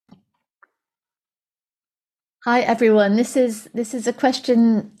Hi everyone. This is a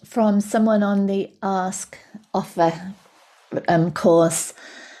question from someone on the Ask Offer course.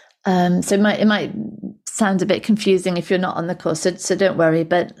 So it might sound a bit confusing if you're not on the course. So don't worry.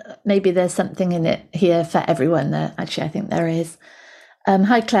 But maybe there's something in it here for everyone. Actually, I think there is.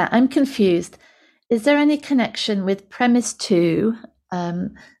 Hi Claire. I'm confused. Is there any connection with premise two,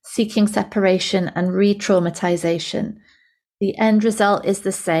 seeking separation and re-traumatization? The end result is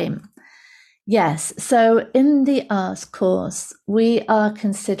the same. Yes. So in the Ask course, we are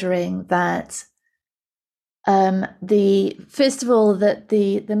considering that the first of all that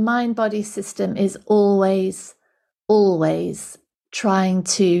the mind body system is always trying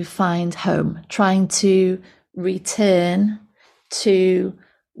to find home, trying to return to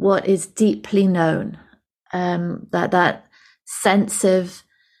what is deeply known. That sense of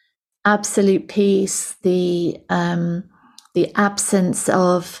absolute peace, the absence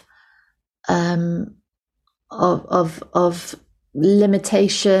um, of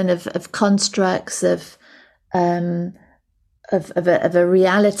limitation, of constructs, of a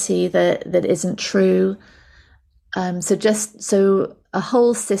reality that isn't true. So a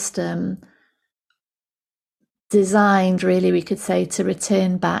whole system designed, really, we could say, to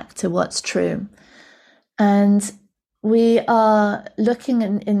return back to what's true. And we are looking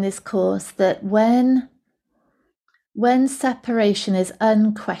in this course that when separation is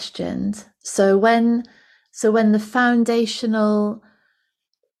unquestioned, so when the foundational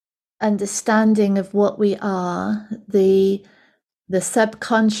understanding of what we are, the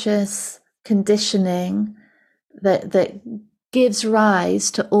subconscious conditioning that gives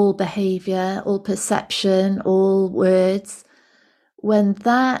rise to all behavior, all perception, all words, when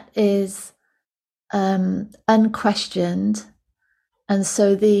that is unquestioned, and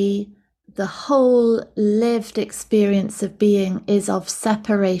so the whole lived experience of being is of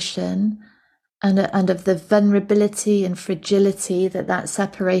separation and of the vulnerability and fragility that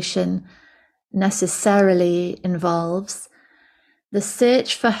separation necessarily involves, the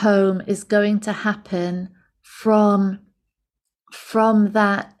search for home is going to happen from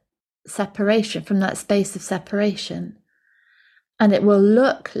that separation, from that space of separation. And it will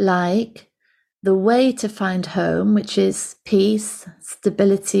look like the way to find home, which is peace,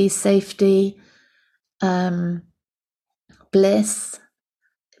 stability, safety, bliss,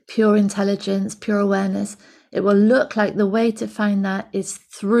 pure intelligence, pure awareness. It will look like the way to find that is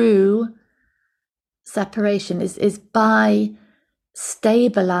through separation, is by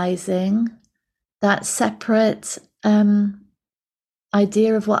stabilizing that separate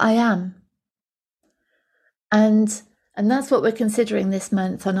idea of what I am. And that's what we're considering this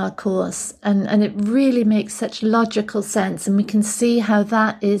month on our course. And it really makes such logical sense. And we can see how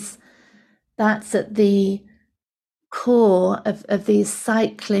that's at the core of these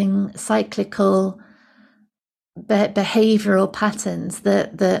cyclical behavioral patterns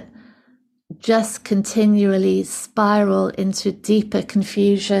that just continually spiral into deeper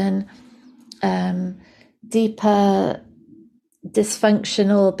confusion, deeper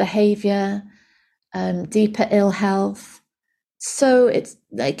dysfunctional behavior, deeper ill health. So it's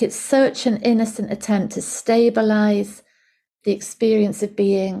such an innocent attempt to stabilize the experience of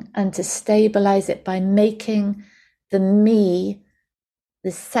being, and to stabilize it by making the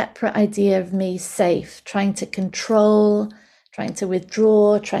separate idea of me, safe, trying to control, trying to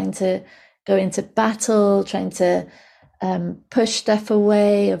withdraw, trying to go into battle, trying to push stuff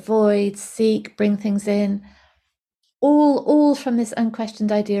away, avoid, seek, bring things in, all from this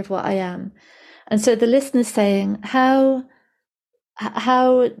unquestioned idea of what I am. And so the listener's saying, how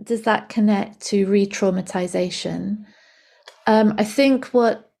does that connect to re-traumatization? I think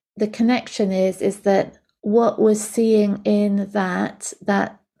what the connection is that what we're seeing in that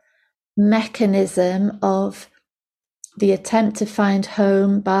mechanism of the attempt to find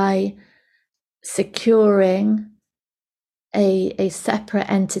home by securing a separate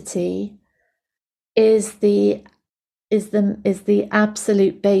entity is the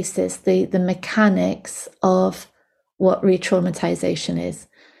absolute basis, the mechanics of what re-traumatization is.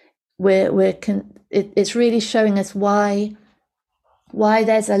 It's really showing us why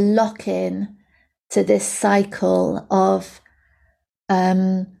there's a lock-in to this cycle of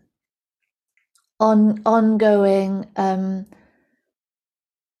ongoing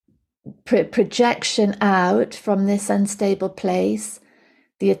projection out from this unstable place,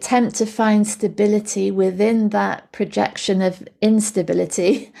 the attempt to find stability within that projection of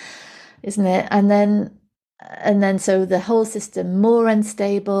instability, isn't it? And then so the whole system more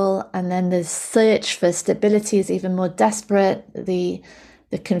unstable, and then the search for stability is even more desperate. The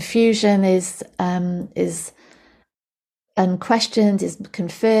confusion is unquestioned, is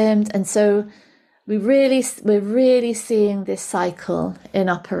confirmed, and so we're really seeing this cycle in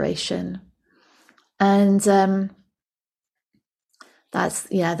operation, and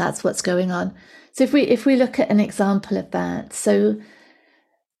that's what's going on. So if we look at an example of that, so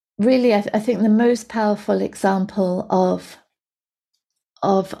really, I think the most powerful example of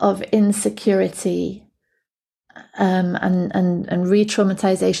insecurity and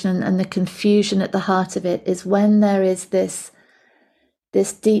re-traumatization and the confusion at the heart of it is when there is this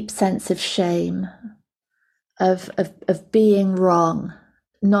deep sense of shame of being wrong,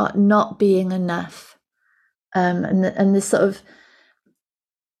 not being enough, and this sort of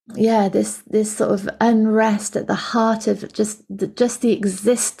this sort of unrest at the heart of just the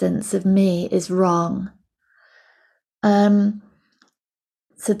existence of me is wrong.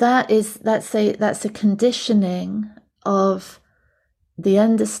 So that's a conditioning of the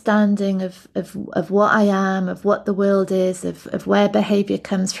understanding of what I am, of what the world is, of where behavior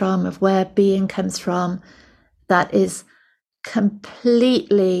comes from, of where being comes from, that is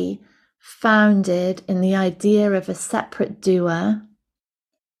completely founded in the idea of a separate doer.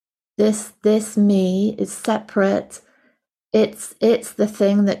 This me is separate. It's the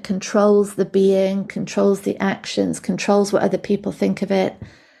thing that controls the being, controls the actions, controls what other people think of it,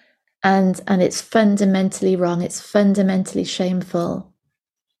 and it's fundamentally wrong. It's fundamentally shameful,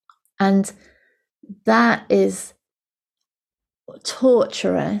 and that is a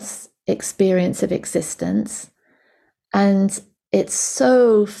torturous experience of existence, and it's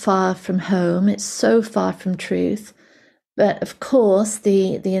so far from home. It's so far from truth. But of course,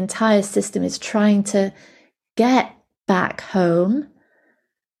 the entire system is trying to get back home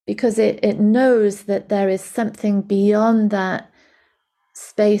because it knows that there is something beyond that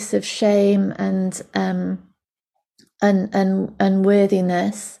space of shame and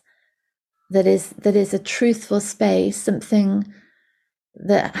unworthiness that is a truthful space, something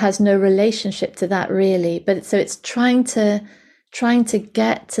that has no relationship to that really. But so it's trying to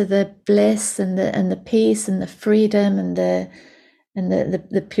get to the bliss and the peace and the freedom and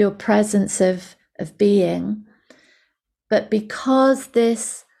the pure presence of being. But because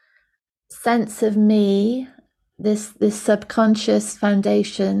this sense of me, this subconscious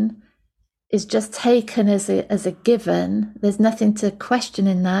foundation, is just taken as a given, there's nothing to question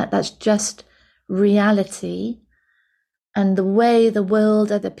in that. That's just reality. And the way the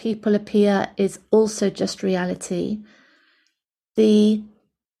world, other people appear is also just reality. The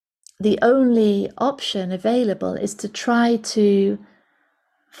only option available is to try to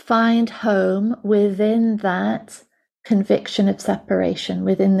find home within that conviction of separation,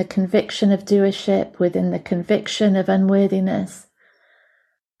 within the conviction of doership, within the conviction of unworthiness.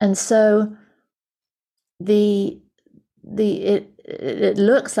 And so it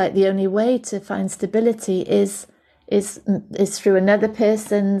looks like the only way to find stability is through another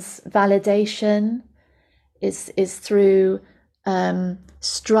person's validation, is through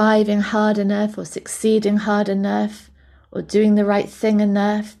striving hard enough or succeeding hard enough or doing the right thing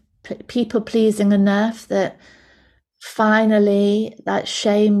enough, people pleasing enough that finally that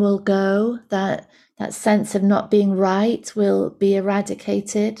shame will go, that sense of not being right will be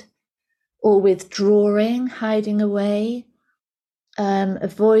eradicated, or withdrawing, hiding away,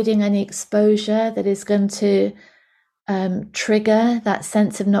 avoiding any exposure that is going to trigger that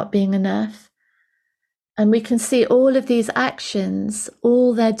sense of not being enough. And we can see all of these actions,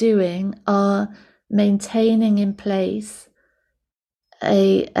 all they're doing are maintaining in place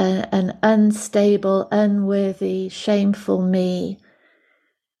an unstable, unworthy, shameful me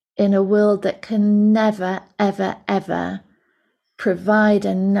in a world that can never, ever, ever provide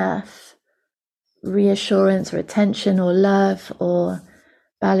enough reassurance or attention or love or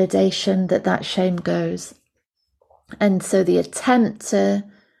validation that shame goes. And so the attempt to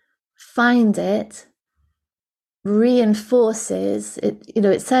find it reinforces it.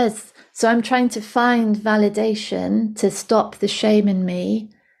 It says, so I'm trying to find validation to stop the shame in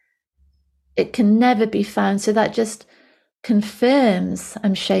me. It can never be found, so that just confirms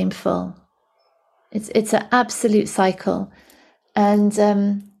I'm shameful. It's an absolute cycle. And so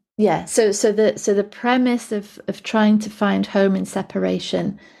the premise of trying to find home in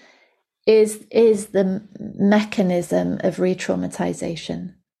separation is the mechanism of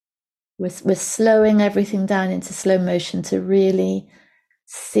re-traumatization. We're slowing everything down into slow motion to really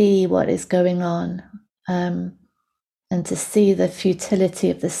see what is going on, and to see the futility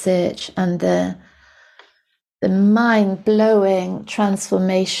of the search and the mind-blowing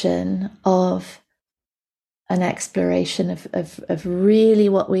transformation of an exploration of really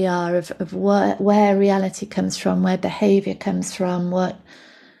what we are, of where reality comes from, where behavior comes from,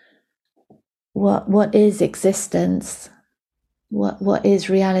 what is existence, what is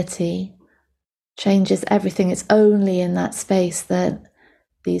reality. changes everything. It's only in that space that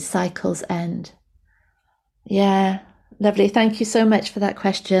these cycles end. Yeah, lovely. Thank you so much for that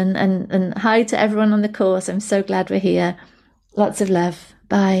question. And hi to everyone on the course. I'm so glad we're here. Lots of love.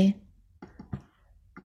 Bye.